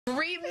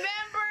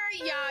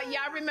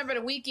Y'all remember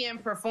the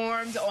Weeknd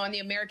performed on the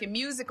American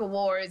Music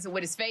Awards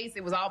with his face?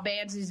 It was all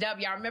bandaged up.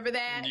 Y'all remember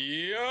that?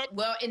 Yep.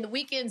 Well, in the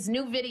Weeknd's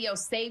new video,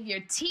 Save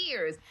Your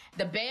Tears,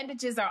 the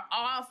bandages are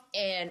off,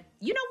 and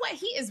you know what?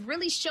 He is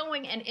really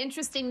showing an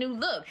interesting new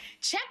look.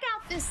 Check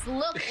out this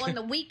look on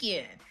the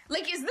Weeknd.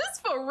 Like, is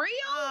this for real?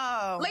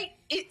 Oh. Like,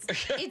 it's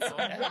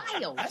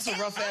wild. That's a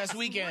rough-ass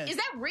weekend. Is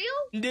that real?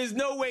 There's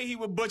no way he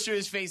would butcher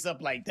his face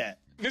up like that.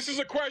 This is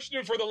a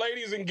question for the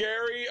ladies and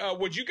Gary.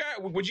 Would you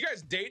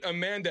guys date a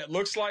man that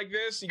looks like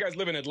this? You guys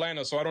live in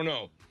Atlanta, so I don't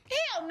know.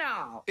 Hell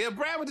no. If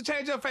Brat were to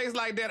change her face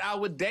like that, I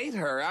would date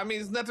her. I mean,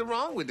 there's nothing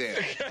wrong with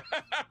that.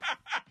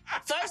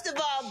 First of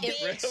all,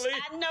 bitch, Really?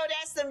 I know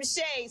that's some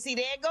shade. See,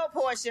 there go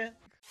Porsha.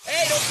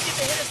 Hey, don't forget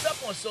to hit us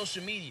up on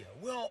social media.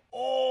 We're on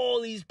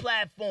all these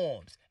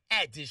platforms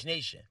at Dish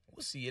Nation.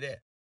 We'll see you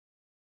there.